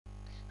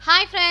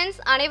Hi friends,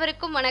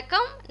 அனைவருக்கும்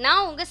வணக்கம்.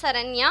 நான் உங்க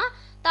சரண்யா.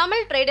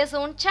 தமிழ் ட்ரேடர்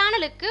ஜோன்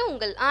சேனலுக்கு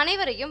உங்கள்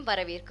அனைவரையும்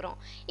வரவேற்கிறோம்.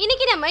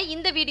 இன்னைக்கு நம்ம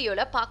இந்த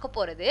வீடியோல பார்க்க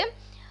போறது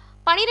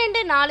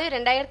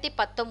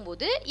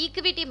 12/4/2019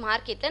 ஈக்விட்டி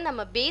மார்க்கெட்ல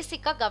நம்ம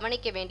பேசிக்கா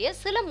கவனிக்க வேண்டிய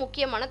சில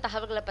முக்கியமான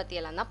தகவல்களை பத்தி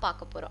எல்லாம் தான்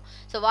பார்க்க போறோம்.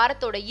 ஸோ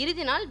வாரத்தோட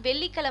இறுதி நாள்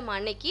வெள்ளிக்கிழமை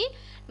அன்னைக்கு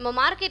நம்ம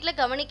மார்க்கெட்ல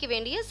கவனிக்க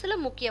வேண்டிய சில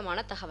முக்கியமான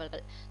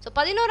தகவல்கள். ஸோ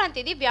 11ஆம்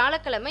தேதி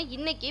வியாழக்கிழமை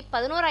இன்னைக்கு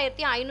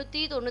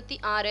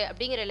 11,596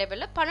 அப்படிங்கிற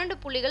லெவல்ல 12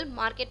 புள்ளிகள்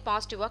மார்க்கெட்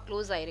பாசிட்டிவா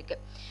க்ளோஸ் ஆயிருக்கு.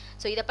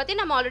 ஸோ இதை பற்றி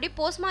நம்ம ஆல்ரெடி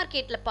போஸ்ட்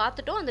மார்க்கெட்டில்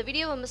பார்த்துட்டோம். அந்த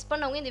வீடியோவை மிஸ்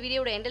பண்ணவங்க இந்த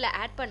வீடியோட எண்டில்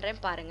ஆட் பண்ணுறேன்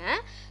பாருங்கள்.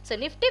 ஸோ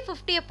நிஃப்டி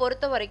 50யை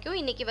பொறுத்த வரைக்கும்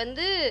இன்றைக்கி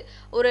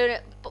ஒரு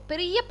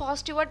பெரிய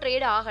பாசிட்டிவாக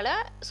ட்ரேட் ஆகலை.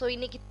 ஸோ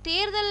இன்றைக்கி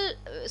தேர்தல்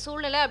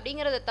சூழ்நிலை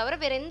அப்படிங்கிறத தவிர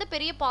வேறு எந்த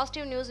பெரிய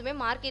பாசிட்டிவ் நியூஸுமே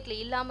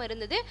மார்க்கெட்டில் இல்லாமல்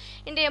இருந்தது.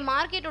 இன்றைய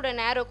மார்க்கெட்டோட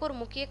நேரோக்கு ஒரு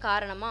முக்கிய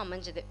காரணமாக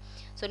அமைஞ்சுது.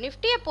 ஸோ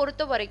நிஃப்டியை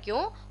பொறுத்த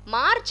வரைக்கும்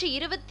மார்ச்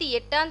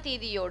 28ஆம்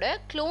தேதியோட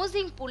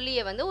க்ளோசிங்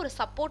புள்ளியை ஒரு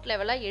சப்போர்ட்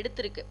லெவலாக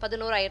எடுத்திருக்கு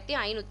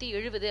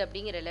 11,570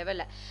 அப்படிங்கிற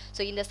லெவலில்.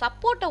 ஸோ இந்த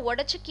சப்போர்ட்டை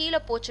உடச்சு கீழே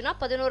போச்சுன்னா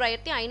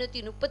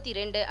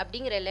 11,532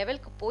 அப்படிங்கிற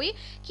லெவலுக்கு போய்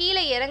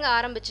கீழே இறங்க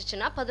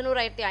ஆரம்பிச்சிச்சுன்னா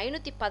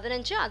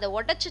 11,515, அதை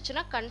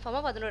உடச்சிச்சுன்னா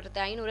கன்ஃபார்மாக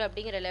 11,500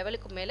 அப்படிங்கிற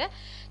லெவலுக்கு மேலே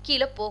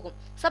கீழே போகும்.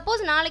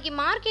 சப்போஸ் நாளைக்கு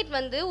மார்க்கெட்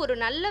ஒரு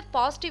நல்ல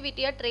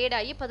பாசிட்டிவிட்டியாக ட்ரேட்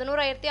ஆகி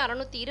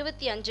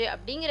 11,625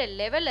 அப்படிங்கிற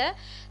லெவலை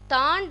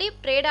தாண்டி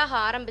ட்ரேட் ஆக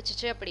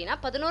ஆரம்பிச்சிச்சு அப்படின்னா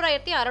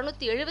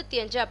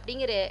 11,675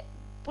 அப்படிங்கிற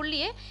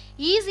புள்ளியை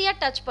ஈஸியாக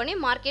டச் பண்ணி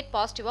மார்க்கெட்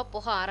பாசிட்டிவாக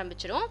போக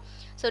ஆரம்பிச்சிடும்.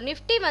 ஸோ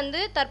நிஃப்டி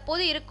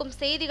தற்போது இருக்கும்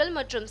செய்திகள்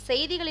மற்றும்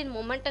செய்திகளின்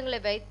மொமெண்டங்களை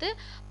வைத்து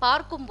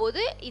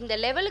பார்க்கும்போது இந்த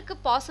லெவலுக்கு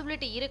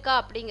பாசிபிலிட்டி இருக்கா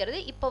அப்படிங்கிறது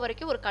இப்போ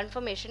வரைக்கும் ஒரு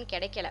கன்ஃபர்மேஷன்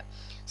கிடைக்கல.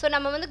 ஸோ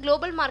நம்ம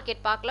குளோபல்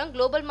மார்க்கெட் பார்க்கலாம்.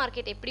 குளோபல்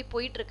மார்க்கெட் எப்படி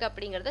போயிட்டுருக்கு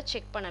அப்படிங்கிறத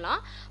செக்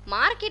பண்ணலாம்.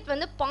 மார்க்கெட்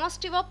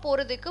பாசிட்டிவாக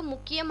போகிறதுக்கு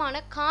முக்கியமான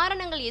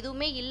காரணங்கள்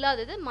எதுவுமே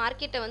இல்லாதது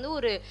மார்க்கெட்டை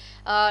ஒரு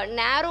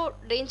நேரோ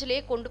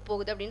ரேஞ்சிலேயே கொண்டு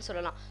போகுது அப்படின்னு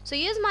சொல்லலாம். ஸோ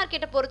யூஎஸ்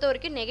மார்க்கெட்டை பொறுத்த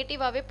வரைக்கும்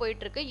நெகட்டிவாகவே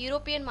போயிட்டுருக்கு.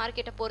 யூரோப்பியன்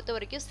மார்க்கெட்டை பொறுத்த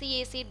வரைக்கும்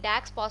சிஏசி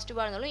டாக்ஸ்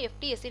பாசிட்டிவாக இருந்தாலும்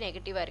எஃப்டிஎஸ்சி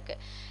நெகட்டிவாக இருக்குது.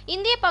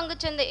 இந்திய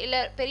பங்குச்சந்தையில்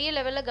பெரிய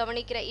லெவலில்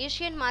கவனிக்கிற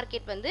ஏஷியன்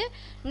மார்க்கெட்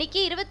இன்னைக்கு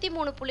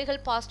 23 புள்ளிகள்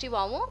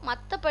பாசிட்டிவாகவும்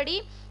மற்றபடி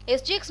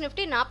எஸ்ஜிஎக்ஸ்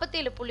நிஃப்டி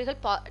 47 புள்ளிகள்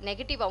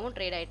நெகட்டிவாகவும்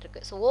ட்ரேட் ஆகிட்டு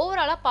இருக்கு. ஸோ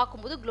ஓவராலாக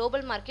பார்க்கும்போது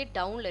குளோபல் மார்க்கெட்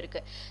டவுனில்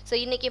இருக்குது. ஸோ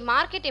இன்னைக்கு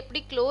மார்க்கெட்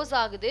எப்படி க்ளோஸ்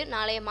ஆகுது,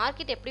 நாளைய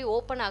மார்க்கெட் எப்படி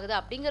ஓப்பன் ஆகுது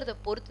அப்படிங்கிறத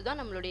பொறுத்து தான்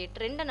நம்மளுடைய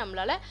ட்ரெண்டை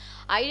நம்மளால்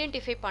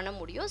ஐடென்டிஃபை பண்ண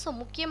முடியும். ஸோ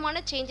முக்கியமான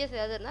சேஞ்சஸ்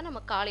ஏதாவது இருந்தால்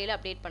நம்ம காலையில்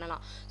அப்டேட்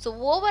பண்ணலாம். ஸோ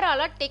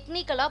ஓவராலாக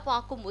டெக்னிக்கலாக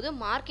பார்க்கும்போது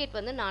மார்க்கெட்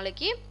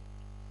நாளைக்கு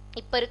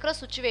இப்போ இருக்கிற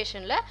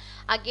சுச்சுவேஷனில்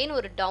அகெயின்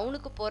ஒரு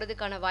டவுனுக்கு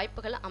போகிறதுக்கான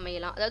வாய்ப்புகள்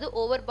அமையலாம். அதாவது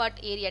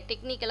ஓவர்பாட் ஏரியா,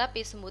 டெக்னிக்கலாக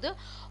பேசும்போது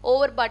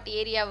ஓவர்பாட்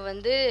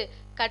ஏரியாவை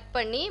கட்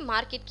பண்ணி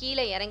மார்க்கெட்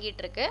கீழே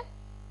இறங்கிட்டு இருக்கு.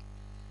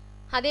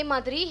 அதே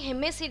மாதிரி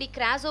எம்ஏசிடி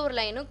கிராஸ் ஓவர்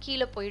லைனும்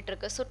கீழே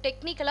போயிட்டுருக்கு. ஸோ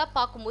டெக்னிக்கலாக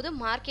பார்க்கும்போது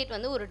மார்க்கெட்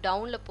ஒரு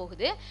டவுனில்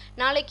போகுது.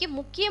 நாளைக்கு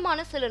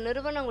முக்கியமான சில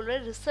நிறுவனங்களோட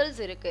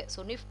ரிசல்ட்ஸ் இருக்குது. ஸோ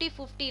நிஃப்டி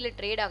 50யில்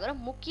ட்ரேட் ஆகிற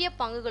முக்கிய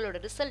பங்குகளோட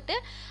ரிசல்ட்டு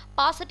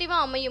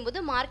பாசிட்டிவாக அமையும்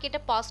போது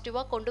மார்க்கெட்டை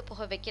பாசிட்டிவாக கொண்டு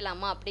போக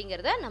வைக்கலாமா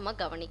அப்படிங்கிறத நம்ம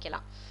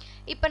கவனிக்கலாம்.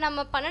 இப்போ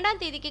நம்ம 12ஆம்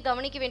தேதிக்கு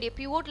கவனிக்க வேண்டிய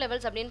பிவோட்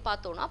லெவல்ஸ் அப்படின்னு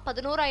பார்த்தோம்னா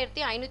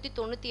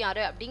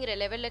 11,596 அப்படிங்கிற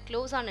லெவலில்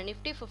க்ளோஸ் ஆன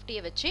நிஃப்டி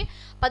 50யை வச்சு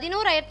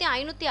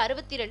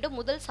 11,562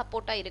 முதல்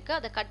சப்போர்ட்டாக இருக்குது.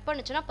 அதை கட்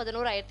பண்ணுச்சுன்னா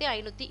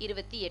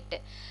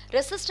 11,528.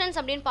 ரெசிஸ்டன்ஸ்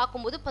அப்படின்னு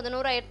பார்க்கும்போது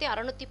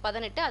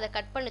 11,618, அதை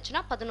கட்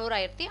பண்ணுச்சுன்னா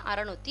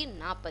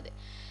 11,640.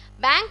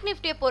 பேங்க்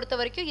நிஃப்டியை பொறுத்த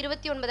வரைக்கும்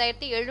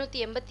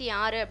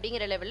 29,786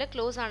 அப்படிங்கிற லெவலில்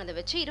க்ளோஸ் ஆனதை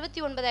வச்சு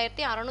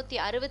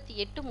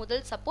 29,668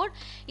 முதல் support,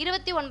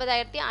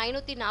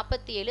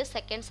 29,547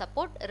 second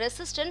support,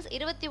 resistance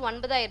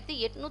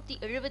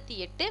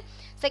 29,878,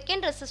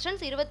 second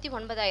resistance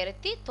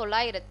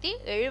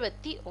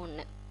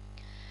 29,971.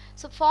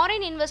 So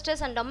foreign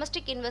investors and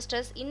domestic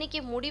investors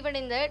இன்னைக்கு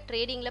முடிவடைந்த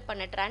ட்ரேடிங்கில்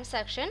பண்ண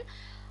டிரான்சாக்ஷன்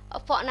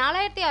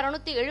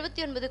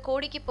 4,679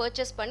 கோடிக்கு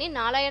பர்ச்சேஸ் பண்ணி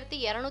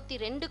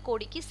 4,202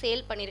 கோடிக்கு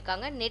சேல்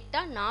பண்ணியிருக்காங்க.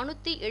 நெட்டாக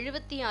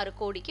 476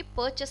 கோடிக்கு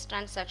பர்ச்சேஸ்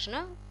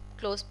டிரான்சாக்ஷனை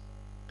க்ளோஸ்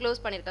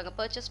பண்ணியிருக்காங்க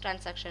பர்ச்சேஸ்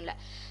டிரான்சாக்ஷனில்.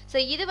 ஸோ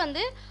இது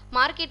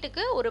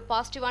மார்க்கெட்டுக்கு ஒரு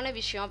பாசிட்டிவான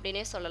விஷயம்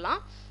அப்படின்னே சொல்லலாம்.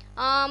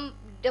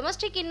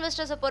 டொமஸ்டிக்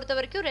இன்வெஸ்டர்ஸை பொறுத்த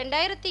வரைக்கும்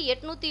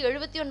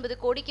 2,879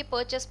 கோடிக்கு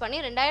பர்ச்சேஸ் பண்ணி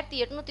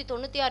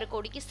 2,896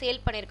 கோடிக்கு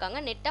சேல் பண்ணியிருக்காங்க.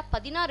 நெட்டாக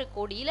 16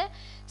 கோடியில்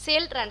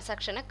சேல்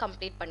டிரான்சாக்ஷனை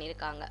கம்ப்ளீட்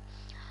பண்ணியிருக்காங்க.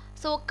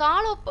 ஸோ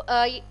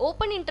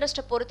ஓப்பன்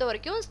இன்ட்ரெஸ்ட்டை பொறுத்த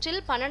வரைக்கும்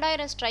ஸ்டில்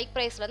 12,000 ஸ்ட்ரைக்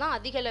ப்ரைஸில் தான்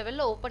அதிக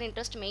லெவலில் ஓப்பன்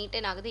இன்ட்ரெஸ்ட்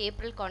மெயின்டைன் ஆகுது.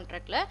 ஏப்ரல்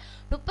கான்ட்ராக்டில்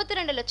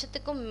 32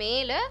 லட்சத்துக்கும்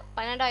மேலே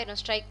 12,000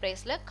 ஸ்ட்ரைக்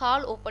ப்ரைஸில்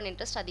கால் ஓப்பன்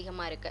இன்ட்ரெஸ்ட்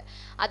அதிகமாக இருக்குது.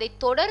 அதை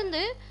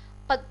தொடர்ந்து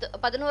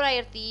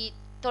 11,900,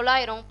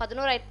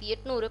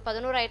 11,800,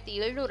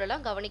 11,700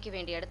 கவனிக்க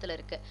வேண்டிய இடத்துல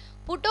இருக்குது.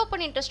 புட்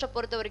ஓப்பன் இன்ட்ரெஸ்ட்டை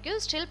பொறுத்த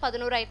வரைக்கும் ஸ்டில்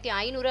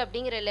 11,500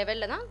 அப்படிங்கிற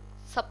லெவலில் தான்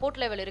சப்போர்ட்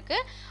லெவல்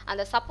இருக்குது.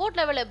 அந்த சப்போர்ட்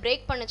லெவலை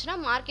பிரேக் பண்ணுச்சுன்னா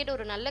மார்க்கெட்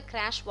ஒரு நல்ல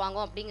கிராஷ்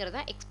வாங்கும் அப்படிங்கிறது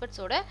தான்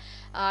எக்ஸ்பர்ட்ஸோட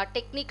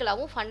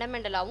டெக்னிக்கலாகவும்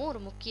ஃபண்டமெண்டலாகவும் ஒரு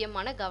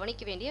முக்கியமான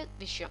கவனிக்க வேண்டிய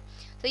விஷயம்.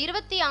 ஸோ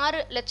 26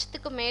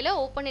 லட்சத்துக்கு மேலே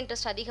ஓப்பன்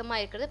இன்ட்ரெஸ்ட்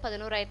அதிகமாக இருக்கிறது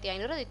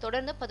 11,500. அதை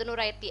தொடர்ந்து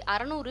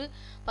 11,600,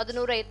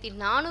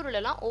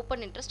 11,400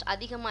 ஓப்பன் இன்ட்ரெஸ்ட்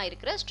அதிகமாக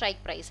இருக்கிற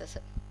strike prices.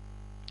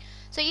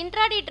 So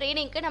intraday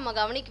trading க்கு நம்ம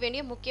கவனிக்க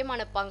வேண்டிய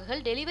முக்கியமான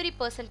பங்குகள் டெலிவரி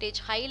percentage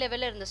high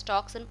level இருந்த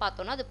stocks ன்னு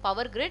பார்த்தோம்னா அது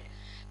power grid,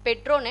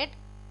 Petronet,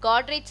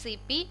 Godrej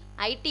CP,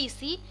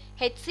 ITC,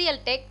 HCL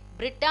tech,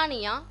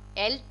 Britannia,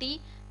 LT,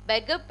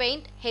 beggar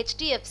paint,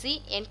 HDFC,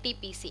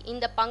 NTPC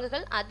இந்த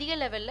பங்குகள் அதிக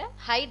லெவலில்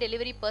ஹை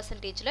டெலிவரி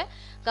பர்சன்டேஜில்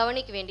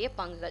கவனிக்க வேண்டிய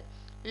பங்குகள்.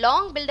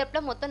 லாங்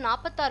பில்டப்பில் மொத்தம்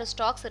 46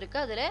 ஸ்டாக்ஸ்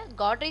இருக்குது. அதில்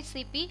Godrej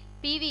CP,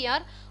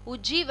 PVR,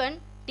 Ujjivan,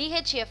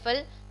 DHFL,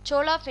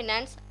 சோலா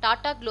finance,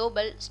 Tata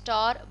global,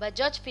 star,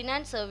 Bajaj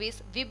finance service,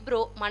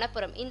 Wipro,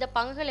 Manappuram இந்த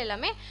பங்குகள்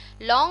எல்லாமே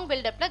லாங்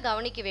பில்டப்பில்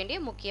கவனிக்க வேண்டிய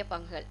முக்கிய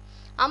பங்குகள்.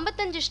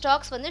 55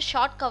 ஸ்டாக்ஸ் வந்து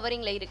ஷார்ட்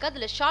கவரிங்கில் இருக்குது.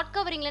 அதில் ஷார்ட்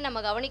கவரிங்கில்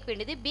நம்ம கவனிக்க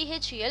வேண்டியது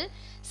BHEL,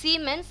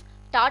 siemens,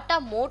 Tata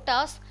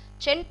Motors,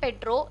 Sen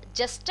Pedro,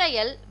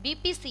 Justdial,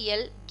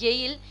 BPCL,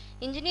 GAIL,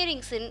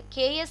 engineering சின்,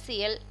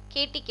 KSCL,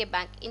 KTK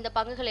பேங்க் இந்த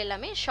பங்குகள்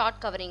எல்லாமே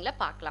ஷார்ட் கவரிங்கில்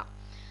பார்க்கலாம்.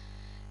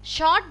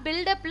 Short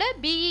பில்டப்பில்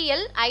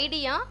BEL,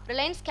 idea,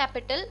 Reliance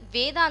capital,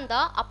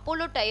 Vedanta,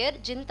 Apollo tyre,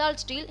 Jindal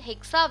steel,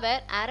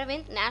 Hexaware,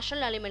 Aravind,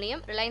 national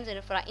aluminium, Reliance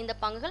infra இந்த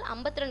பங்குகள்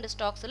 52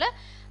 ஸ்டாக்ஸில்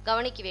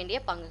கவனிக்க வேண்டிய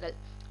பங்குகள்.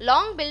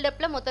 லாங்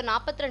பில்டப்பில் மொத்தம்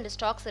 42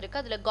 ஸ்டாக்ஸ்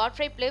இருக்குது. அதில்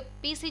Godfrey play,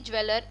 PC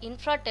jeweller,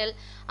 Infratel,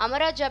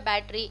 Amara Raja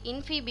battery,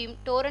 Infibeam,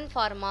 டோரன்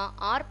pharma,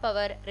 R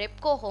power,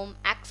 Repco home,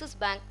 axis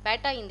bank,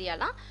 பேட்டா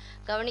இந்தியாலாம்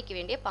கவனிக்க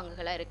வேண்டிய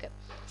பங்குகளாக இருக்குது.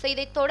 ஸோ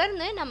இதை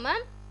தொடர்ந்து நம்ம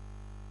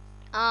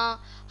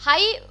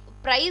ஹை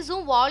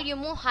ப்ரைஸும்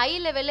வால்யூமும் ஹை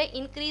லெவலில்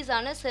இன்க்ரீஸ்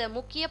ஆன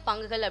முக்கிய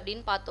பங்குகள்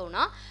அப்படின்னு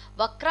பார்த்தோன்னா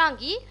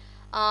வக்ராங்கி,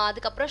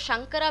 அதுக்கப்புறம்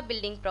சங்கரா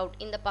பில்டிங்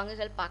ப்ரவுட் இந்த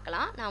பங்குகள்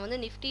பார்க்கலாம். நான் வந்து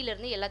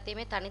நிஃப்டியிலேருந்து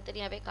எல்லாத்தையுமே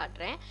தனித்தனியாகவே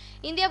காட்டுறேன்.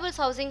 India bulls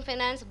housing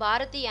finance,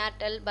 Bharathi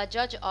Airtel,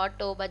 Bajaj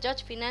auto,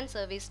 Bajaj finance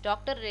service,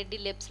 doctor Reddy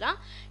லிப்ஸ்லாம்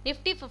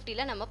Nifty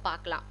 50ல் நம்ம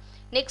பார்க்கலாம்.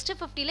 Next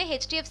 50ல்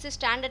HDFC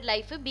standard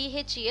life,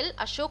 BHEL,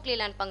 Ashok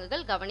Leyland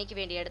பங்குகள் கவனிக்க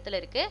வேண்டிய இடத்துல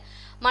இருக்குது.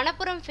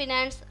 மணப்புரம்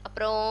ஃபினான்ஸ்,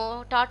 அப்புறம்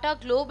Tata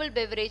global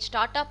beverage,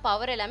 Tata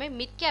power எல்லாமே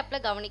மிட்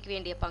கேப்பில் கவனிக்க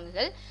வேண்டிய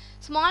பங்குகள்.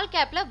 ஸ்மால்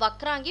கேப்பில்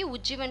வக்ராங்கி,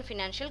 உஜ்ஜீவன்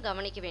ஃபினான்ஷியல்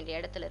கவனிக்க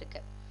வேண்டிய இடத்துல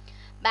இருக்குது.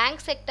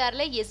 பேங்க்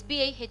செக்டாரில்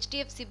SBI,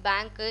 HDFC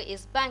பேங்க்கு,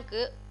 எஸ்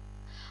பேங்க்கு,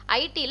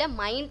 ஐடியில்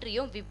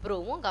மைண்ட்ரியும்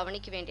விப்ரோவும்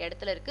கவனிக்க வேண்டிய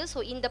இடத்துல இருக்குது. ஸோ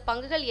இந்த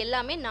பங்குகள்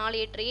எல்லாமே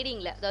நாளைய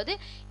ட்ரேடிங்கில், அதாவது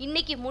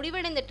இன்றைக்கி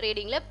முடிவடைந்த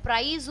ட்ரேடிங்கில்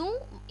ப்ரைஸும்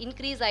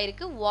இன்க்ரீஸ்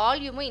ஆகிருக்கு,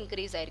 வால்யூமும்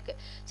இன்க்ரீஸ் ஆகிருக்கு.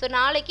 ஸோ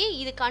நாளைக்கு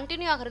இது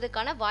கண்டினியூ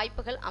ஆகிறதுக்கான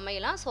வாய்ப்புகள்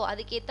அமையலாம். ஸோ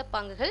அதுக்கேற்ற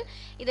பங்குகள்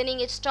இதை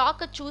நீங்கள்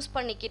ஸ்டாக்கை சூஸ்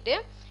பண்ணிக்கிட்டு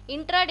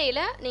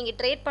இன்ட்ராடேயில் நீங்கள்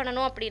ட்ரேட்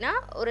பண்ணணும் அப்படின்னா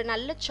ஒரு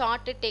நல்ல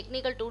சார்ட்டு,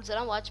 டெக்னிக்கல் டூல்ஸ்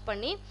எல்லாம் வாட்ச்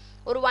பண்ணி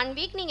ஒரு 1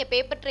 வீக் நீங்கள்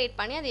பேப்பர் ட்ரேட்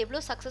பண்ணி அது எவ்வளோ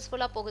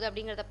சக்ஸஸ்ஃபுல்லாக போகுது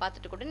அப்படிங்கிறத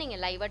பார்த்துட்டு கூட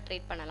நீங்கள் லைவாக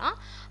ட்ரேட் பண்ணலாம்.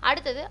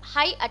 அடுத்தது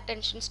ஹை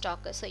அட்டென்ஷன்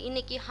ஸ்டாக்கு. ஸோ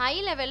இன்றைக்கி ஹை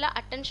லெவலில்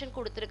அட்டென்ஷன்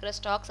கொடுத்துருக்கிற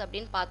ஸ்டாக்ஸ்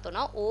அப்படின்னு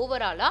பார்த்தோன்னா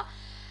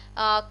ஓவராலாக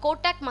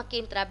கோட்டாக்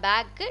மகேந்திரா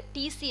பேங்க்கு,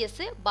 TCS,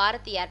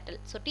 Bharathi Airtel.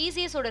 So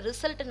TCSோட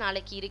result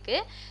நாளைக்கு இருக்குது.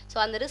 ஸோ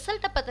அந்த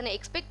ரிசல்ட்டை பற்றின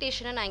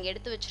எக்ஸ்பெக்டேஷனை நான் இங்கே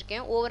எடுத்து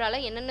வச்சுருக்கேன்.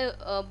 ஓவராலாக என்னென்ன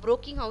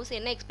ப்ரோக்கிங் ஹவுஸ்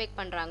என்ன எக்ஸ்பெக்ட்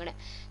பண்ணுறாங்கன்னு.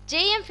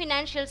 JM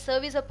ஃபினான்ஷியல்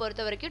சர்வீஸை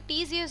பொறுத்த வரைக்கும்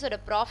TCSோட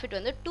ப்ராஃபிட்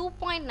வந்து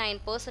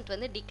 2.9%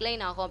 வந்து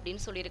டிக்ளைன் ஆகும்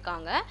அப்படின்னு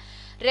சொல்லியிருக்காங்க.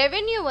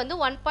 ரெவென்யூ வந்து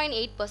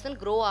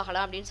 1.8% க்ரோ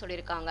ஆகலாம் அப்படின்னு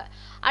சொல்லியிருக்காங்க.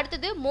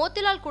 அடுத்தது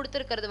மோத்திலால்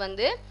கொடுத்துருக்கிறது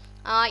வந்து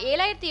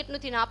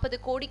 7,840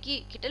 கோடிக்கு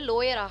கிட்ட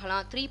லோயர்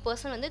ஆகலாம்,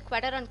 3% வந்து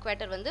குவார்டர் ஆன்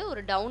குவார்டர் வந்து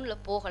ஒரு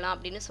டவுனில் போகலாம்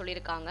அப்படின்னு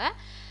சொல்லியிருக்காங்க.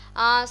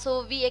 So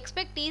we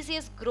expect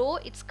TCS grow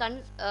its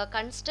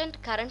constant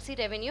currency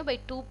revenue by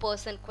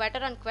 2%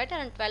 quarter on quarter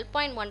and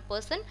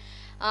 12.1%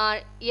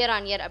 year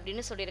on year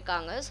அப்படின்னு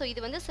சொல்லியிருக்காங்க. ஸோ இது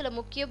வந்து சில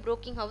முக்கிய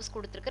ப்ரோக்கிங் ஹவுஸ்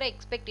கொடுத்துருக்கிற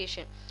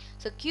எக்ஸ்பெக்டேஷன்.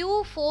 ஸோ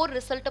Q4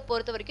 ரிசல்ட்டை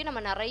பொறுத்த வரைக்கும்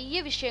நம்ம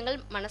நிறைய விஷயங்கள்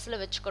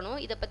மனசில் வச்சுக்கணும்.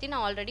 இதை பற்றி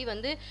நான் ஆல்ரெடி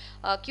வந்து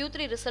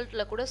Q3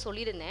 ரிசல்ட்டில் கூட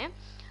சொல்லியிருந்தேன்.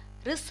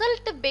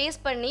 ரிசல்ட் பேஸ்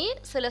பண்ணி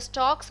சில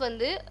ஸ்டாக்ஸ்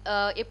வந்து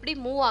எப்படி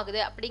மூவ் ஆகுது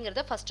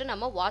அப்படிங்கிறத ஃபஸ்ட்டு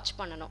நம்ம வாட்ச்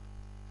பண்ணணும்.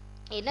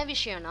 என்ன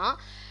விஷயம்னா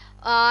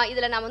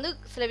இதில் நான் வந்து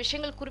சில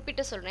விஷயங்கள்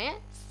குறிப்பிட்டு சொல்கிறேன்.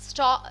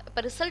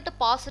 இப்போ ரிசல்ட்டு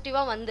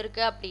பாசிட்டிவாக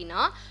வந்திருக்கு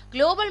அப்படின்னா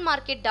குளோபல்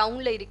மார்க்கெட்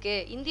டவுனில்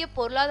இருக்குது, இந்திய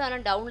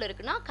பொருளாதாரம் டவுனில்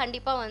இருக்குன்னா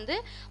கண்டிப்பாக வந்து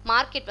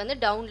மார்க்கெட் வந்து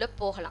டவுனில்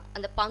போகலாம்.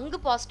 அந்த பங்கு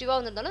பாசிட்டிவாக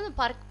வந்திருந்தாலும்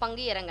அந்த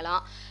பங்கு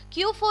இறங்கலாம்.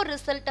 Q4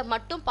 ரிசல்ட்டை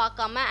மட்டும்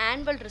பார்க்காம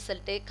annual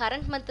result,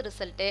 current month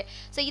result,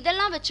 so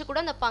இதெல்லாம் வச்சு கூட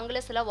அந்த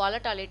பங்கில் சில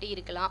வாலட்டாலிட்டி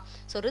இருக்கலாம்.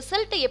 ஸோ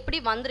ரிசல்ட்டு எப்படி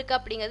வந்திருக்கு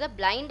அப்படிங்கிறத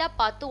பிளைண்டாக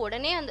பார்த்து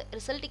உடனே அந்த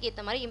ரிசல்ட்டுக்கு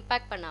ஏற்ற மாதிரி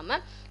இம்பேக்ட்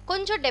பண்ணாமல்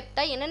கொஞ்சம்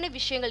டெப்த்தாக என்னென்ன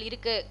விஷயங்கள்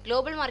இருக்குது,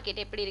 குளோபல்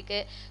மார்க்கெட் எப்படி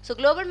இருக்குது, ஸோ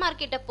குளோபல்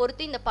மார்க்கெட்டை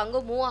பொறுத்து இந்த பங்கு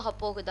மூவ் ஆக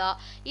போகுதா,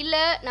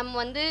 இல்லை நம்ம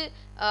வந்து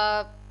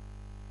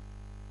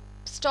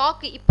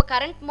ஸ்டாக் இப்போ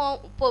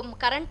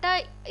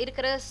கரண்ட்டாக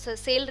இருக்கிற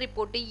sale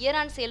report, year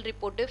on sale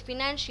report,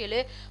 ஃபினான்ஷியலு,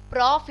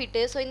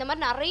 profit, so இந்த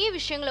மாதிரி நிறைய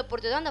விஷயங்களை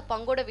பொறுத்து தான் அந்த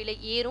பங்கோட விலை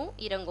ஏறும்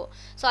இறங்கும்.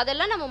 ஸோ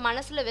அதெல்லாம் நம்ம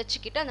மனசில்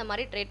வச்சுக்கிட்டு அந்த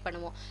மாதிரி ட்ரேட்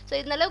பண்ணுவோம். ஸோ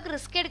இந்த அளவுக்கு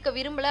ரிஸ்க் எடுக்க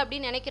விரும்பலை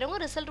அப்படின்னு நினைக்கிறவங்க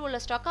ரிசல்ட் உள்ள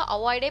ஸ்டாக்கை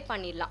அவாய்டே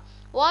பண்ணிடலாம்.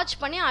 வாட்ச்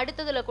பண்ணி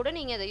அடுத்ததில் கூட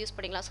நீங்கள் அதை யூஸ்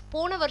பண்ணிக்கலாம். ஸோ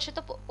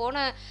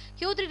போன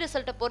Q3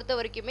 ரிசல்ட்டை பொறுத்த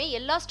வரைக்குமே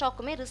எல்லா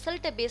ஸ்டாக்குமே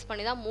ரிசல்ட்டை பேஸ்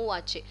பண்ணி தான் மூவ்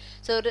ஆச்சு.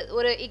 ஸோ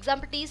ஒரு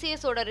எக்ஸாம்பிள்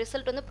TCSோட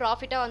ரிசல்ட் வந்து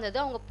ப்ராஃபிட்டாக வந்தது.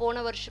 அவங்க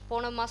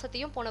போன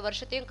மாதத்தையும் போன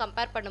வருஷத்தையும்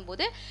கம்பேர்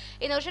பண்ணும்போது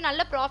இந்த வருஷம்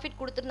நல்ல ப்ராஃபிட்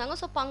கொடுத்துருந்தாங்க.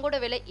 ஸோ பங்கோட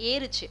விலை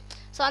ஏறுச்சு.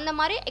 ஸோ அந்த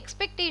மாதிரி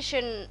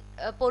எக்ஸ்பெக்டேஷன்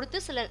பொறுத்து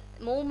சில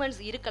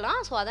மூவ்மெண்ட்ஸ் இருக்கலாம்.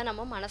 ஸோ அதை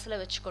நம்ம மனசில்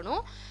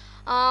வச்சுக்கணும்.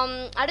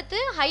 அடுத்து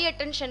ஹை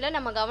அட்டென்ஷனில்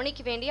நம்ம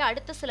கவனிக்க வேண்டிய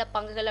அடுத்த சில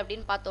பங்குகள்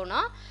அப்படின்னு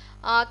பார்த்தோன்னா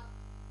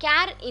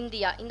கேர்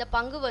இந்தியா. இந்த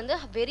பங்கு வந்து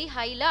வெரி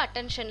ஹையில்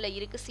அட்டென்ஷனில்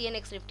இருக்குது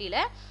CNX நிஃப்டியில்.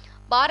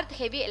 Bharat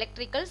heavy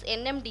electricals,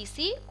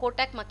 NMDC,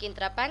 Kotak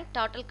Mahindra bank,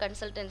 Tata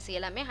consultancy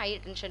எல்லாமே ஹை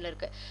அட்டென்ஷனில்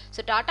இருக்குது. ஸோ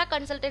டாடா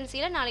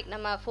கன்சல்டன்சியில் நாளைக்கு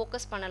நம்ம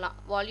ஃபோக்கஸ் பண்ணலாம்,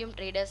 volume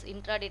traders,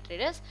 intraday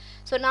traders.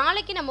 So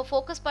நாளைக்கு நம்ம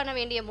ஃபோக்கஸ் பண்ண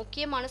வேண்டிய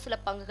முக்கியமான சில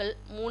பங்குகள்,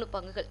 3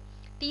 பங்குகள்: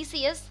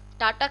 டிசிஎஸ்,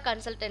 டாடா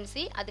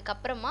கன்சல்டன்சி,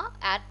 அதுக்கப்புறமா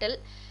ஏர்டெல்,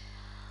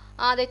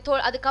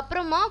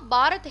 அதுக்கப்புறமா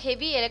பாரத்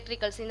ஹெவி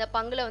எலக்ட்ரிக்கல்ஸ். இந்த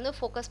பங்குல வந்து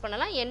ஃபோக்கஸ்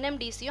பண்ணலாம்.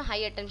 என்எம்டிசியும் ஹை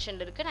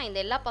அட்டென்ஷன் இருக்குது. நான் இந்த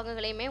எல்லா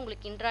பங்குகளையுமே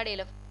உங்களுக்கு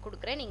இன்ட்ராடேல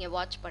கொடுக்குறேன், நீங்கள்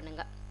வாட்ச்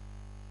பண்ணுங்கள்.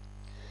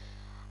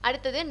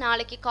 அடுத்தது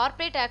நாளைக்கு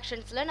கார்ப்பரேட்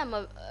ஆக்ஷன்ஸில் நம்ம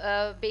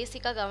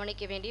பேசிக்காக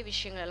கவனிக்க வேண்டிய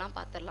விஷயங்கள் எல்லாம்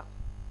பார்த்துடலாம்.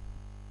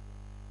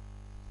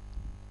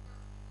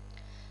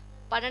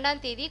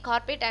 12ஆம் தேதி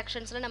கார்ப்பரேட்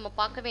ஆக்ஷன்ஸில் நம்ம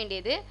பார்க்க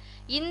வேண்டியது,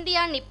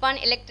 இந்தியா நிப்பான்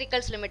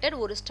எலக்ட்ரிக்கல்ஸ் லிமிடெட்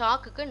ஒரு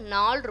ஸ்டாக்குக்கு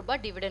 4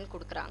 ரூபாய் டிவிடெண்ட்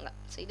கொடுக்குறாங்க.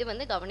 ஸோ இது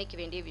வந்து கவனிக்க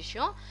வேண்டிய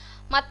விஷயம்.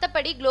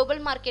 மற்றபடி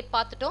குளோபல் மார்க்கெட்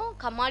பார்த்துட்டோம்,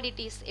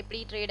 கமாடிட்டிஸ் எப்படி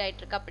ட்ரேட்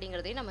ஆகிட்டு இருக்கு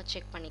அப்படிங்கிறதையும் நம்ம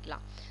செக்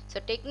பண்ணிக்கலாம். ஸோ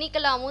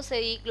டெக்னிக்கலாகவும்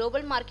சரி,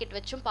 குளோபல் மார்க்கெட்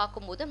வச்சும்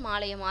பார்க்கும்போது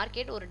மாலைய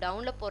மார்க்கெட் ஒரு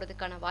டவுனில்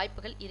போகிறதுக்கான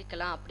வாய்ப்புகள்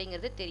இருக்கலாம்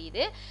அப்படிங்கிறது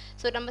தெரியுது.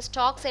 ஸோ நம்ம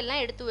ஸ்டாக்ஸ்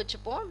எல்லாம் எடுத்து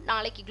வச்சுப்போம்.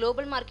 நாளைக்கு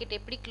குளோபல் மார்க்கெட்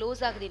எப்படி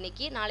க்ளோஸ் ஆகுது,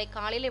 இன்னைக்கு நாளைக்கு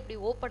காலையில் எப்படி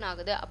ஓப்பன்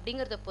ஆகுது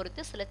அப்படிங்கிறத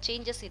பொறுத்து சில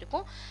சேஞ்சஸ்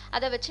இருக்கும்.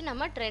 அதை வச்சு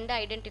நம்ம ட்ரெண்டை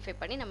ஐடென்டிஃபை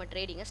பண்ணி நம்ம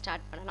ட்ரேடிங்கை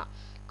ஸ்டார்ட் பண்ணலாம்.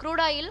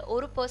 க்ரூட் ஆயில்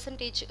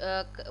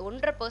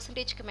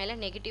 1.5% மேலே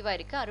நெகட்டிவாக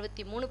இருக்குது,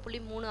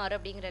 63.36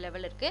 அப்படிங்கிற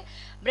லெவல் இருக்குது.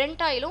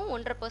 பிரெண்ட் ஆயிலும்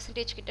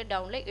 1% கிட்ட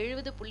டவுனில்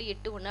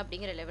 70.81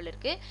 அப்படிங்கிற லெவல்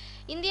இருக்குது.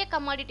 இந்திய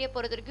கமாடிட்டியை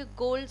பொறுத்த வரைக்கும்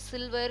gold,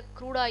 silver,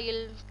 crude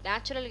oil,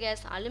 natural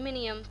gas,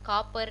 aluminium,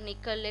 copper,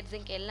 nickel, let,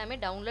 zinc எல்லாமே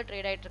டவுனில்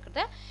ட்ரேட் ஆகிட்டு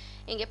இருக்கிறத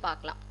இங்கே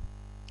பார்க்கலாம்.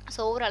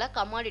 ஸோ ஓவராலாக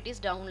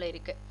கமாடிட்டிஸ் டவுனில்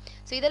இருக்குது.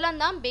 ஸோ இதெல்லாம்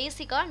தான்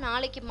பேசிக்காக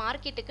நாளைக்கு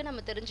மார்க்கெட்டுக்கு நம்ம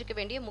தெரிஞ்சுக்க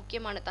வேண்டிய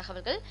முக்கியமான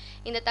தகவல்கள்.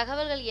 இந்த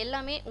தகவல்கள்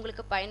எல்லாமே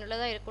உங்களுக்கு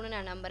பயனுள்ளதாக இருக்கும்னு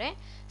நான் நம்புகிறேன்.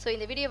 ஸோ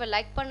இந்த வீடியோவை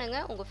லைக்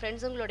பண்ணுங்கள், உங்கள்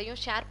ஃப்ரெண்ட்ஸுங்களோடையும்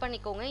ஷேர்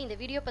பண்ணிக்கோங்க. இந்த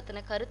வீடியோ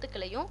பற்றின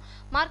கருத்துக்களையும்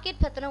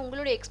மார்க்கெட் பற்றின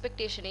உங்களுடைய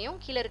எக்ஸ்பெக்டேஷனையும்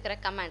கீழே இருக்கிற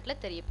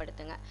கமெண்ட்டில்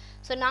தெரியப்படுத்துங்க.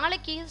 ஸோ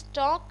நாளைக்கு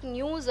ஸ்டாக்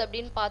நியூஸ்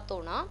அப்படின்னு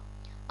பார்த்தோன்னா,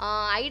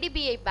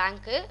 ஐடிபிஐ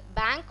பேங்க்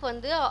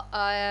வந்து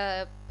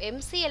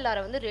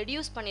எம்சிஎல்ஆரை வந்து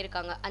ரெடியூஸ்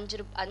பண்ணியிருக்காங்க,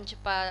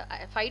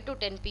 5 to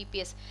 10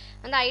 பிபிஎஸ்.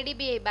 அந்த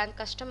ஐடிபிஐ பேங்க்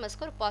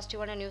கஸ்டமர்ஸ்க்கு ஒரு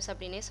பாசிட்டிவான நியூஸ்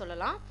அப்படின்னே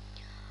சொல்லலாம்.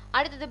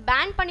 அடுத்தது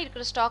பேன்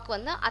பண்ணியிருக்கிற ஸ்டாக்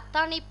வந்து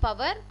Athani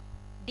power,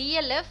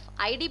 DLF,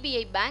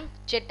 IDBI bank,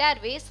 jet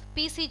Airways,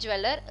 PC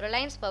jeweller,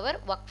 Reliance power,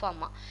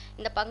 வக்ஃபார்மா.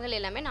 இந்த பங்குகள்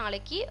எல்லாமே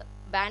நாளைக்கு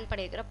பேன்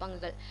பண்ணியிருக்கிற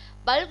பங்குகள்.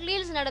 பல்க்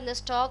டீல்ஸ் நடந்த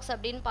ஸ்டாக்ஸ்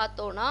அப்படின்னு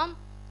பார்த்தோன்னா,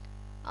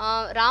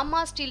 ராமா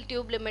ஸ்டீல்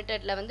டியூப்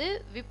லிமிடெட்ல வந்து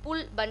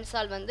விபுல்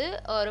பன்சால் வந்து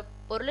ஒரு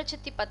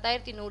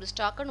 1,10,100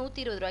 ஸ்டாக்கை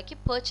 120 ரூபாய்க்கு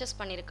பர்ச்சேஸ்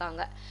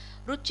பண்ணியிருக்காங்க.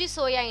 ருச்சி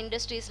சோயா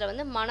இண்டஸ்ட்ரீஸில்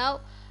வந்து மனவ்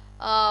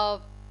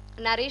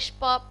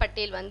நரேஷ்பா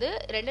பட்டேல் வந்து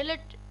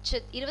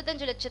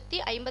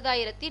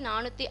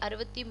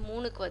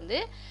 25,50,463 வந்து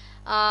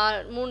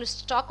 3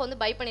 ஸ்டாக் வந்து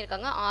பை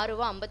பண்ணியிருக்காங்க, 6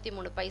 ரூபா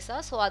 53 பைசா.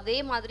 ஸோ அதே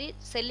மாதிரி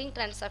செல்லிங்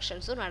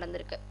டிரான்சாக்ஷன்ஸும்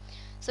நடந்திருக்கு.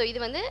 ஸோ இது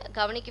வந்து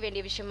கவனிக்க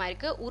வேண்டிய விஷயமா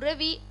இருக்குது.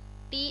 உரவி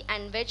tea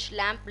and veg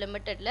lamp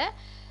லிமிடெட்ல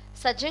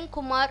Sajan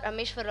Kumar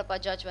ரமேஸ்வர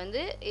Bajaj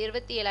வந்து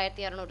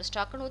 27,200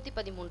 ஸ்டாக்கு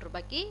 113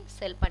 ரூபாய்க்கு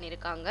செல்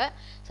பண்ணியிருக்காங்க,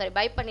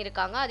 பை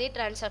பண்ணியிருக்காங்க. அதே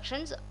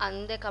டிரான்சாக்ஷன்ஸ்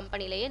அந்த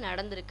கம்பெனிலேயே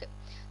நடந்திருக்கு.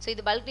 ஸோ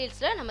இது பல்க்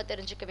டீல்ஸில் நம்ம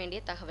தெரிஞ்சுக்க வேண்டிய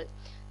தகவல்.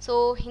 ஸோ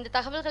இந்த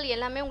தகவல்கள்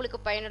எல்லாமே உங்களுக்கு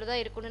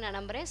பயனுள்ளதாக இருக்கும்னு நான்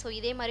நம்புகிறேன். ஸோ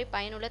இதே மாதிரி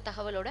பயனுள்ள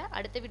தகவலோட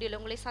அடுத்த வீடியோவில்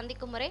உங்களை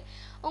சந்திக்கும் வரை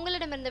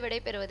உங்களிடமிருந்து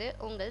விடைபெறுவது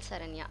உங்கள்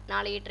சரண்யா.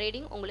 நாளைய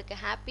ட்ரேடிங் உங்களுக்கு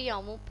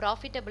ஹாப்பியாகவும்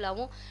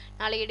ப்ராஃபிட்டபிளாகவும்,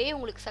 நாளைய டே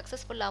உங்களுக்கு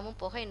சக்ஸஸ்ஃபுல்லாகவும்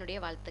போக என்னுடைய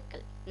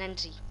வாழ்த்துக்கள்.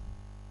 நன்றி.